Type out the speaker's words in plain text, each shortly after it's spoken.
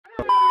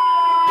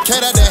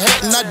cat out the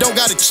hat, and I don't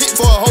got a chick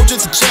for a hoe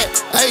just to chat.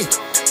 Hey,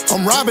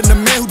 I'm robbing the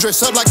man who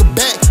dress up like a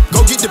bat.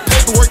 Go get the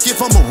paperwork if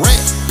I'm a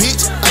rat,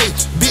 bitch. Hey,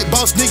 big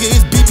boss nigga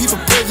is BP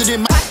for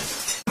president.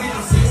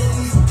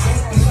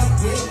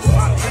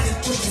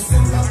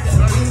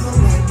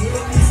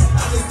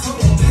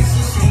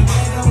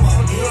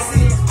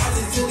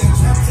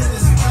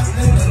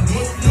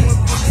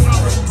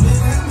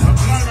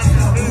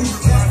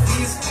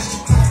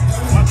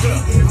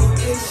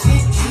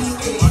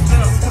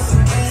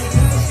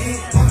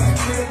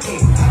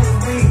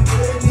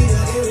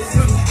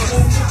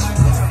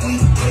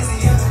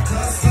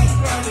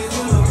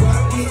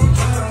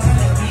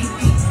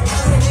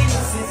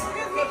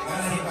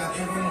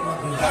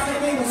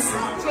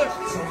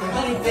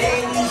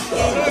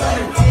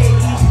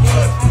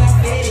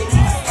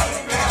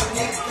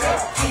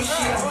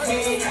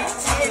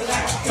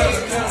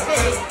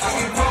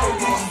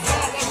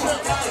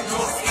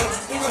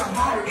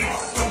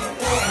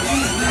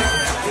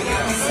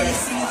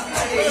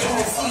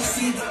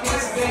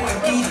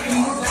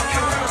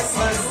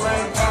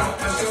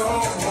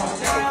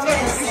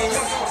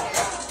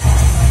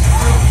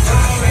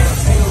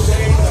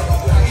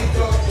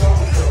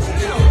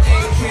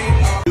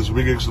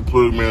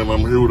 BigXthaPlug, man.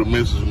 I'm here with a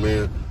message,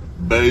 man.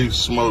 Bay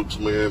Smokes,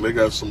 man. They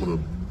got some of the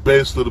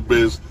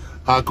best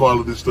high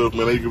quality stuff,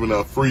 man. They giving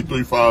out free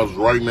 3.5s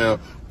right now.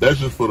 That's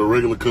just for the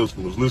regular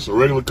customers. Listen,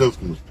 regular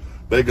customers,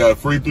 they got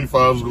free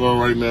 3.5s going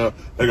right now.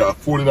 They got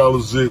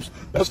 $40 zips.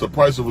 That's the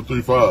price of a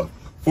 3.5.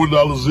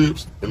 $40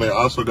 zips, and they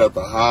also got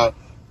the high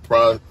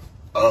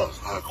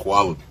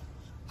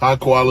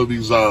quality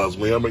Zaz,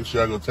 man. I'll make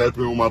sure I go tap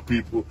in with my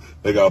people.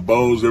 They got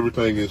bows,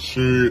 everything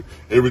insured,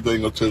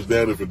 everything gonna touch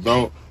that. If it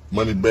don't,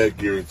 money back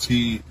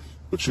guaranteed.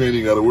 But you ain't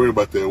even gotta worry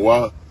about that.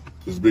 Why?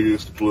 Because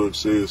BigXthaPlug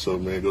says so,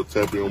 man. Go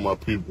tap in with my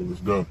people. Let's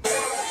go.